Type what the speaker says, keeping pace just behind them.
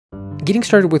Getting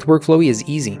started with Workflowy is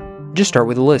easy. Just start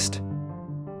with a list.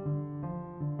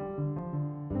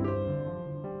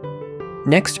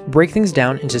 Next, break things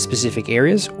down into specific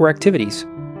areas or activities.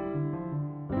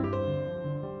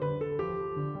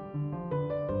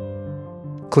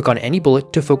 Click on any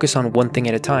bullet to focus on one thing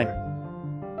at a time.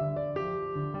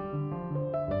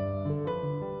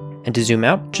 And to zoom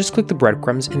out, just click the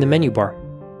breadcrumbs in the menu bar.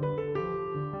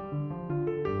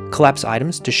 Collapse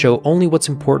items to show only what's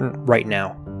important right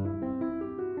now.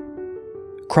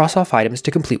 Cross off items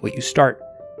to complete what you start.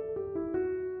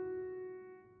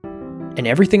 And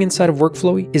everything inside of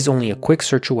Workflowy is only a quick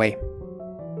search away.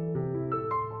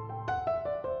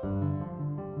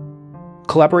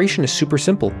 Collaboration is super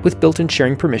simple with built-in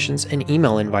sharing permissions and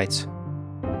email invites.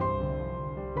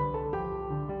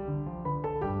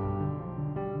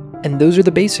 And those are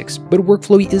the basics, but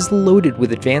Workflowy is loaded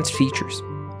with advanced features,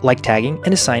 like tagging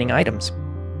and assigning items.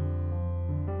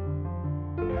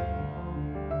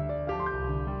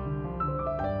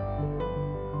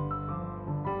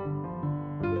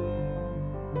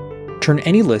 Turn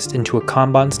any list into a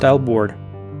Kanban-style board.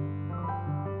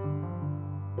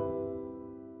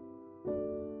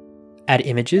 Add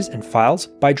images and files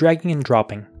by dragging and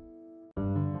dropping.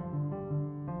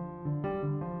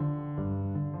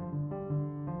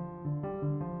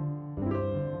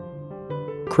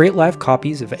 Create live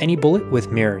copies of any bullet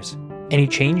with mirrors. Any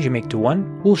change you make to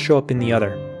one will show up in the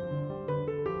other.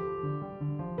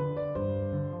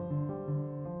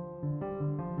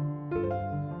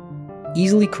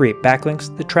 Easily create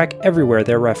backlinks that track everywhere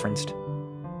they're referenced.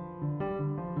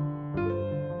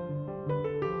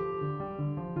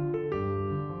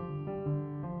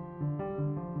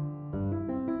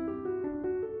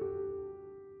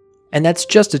 And that's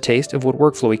just a taste of what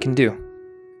Workflowy can do.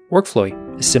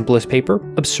 Workflowy is simple as paper,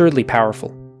 absurdly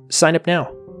powerful. Sign up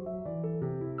now.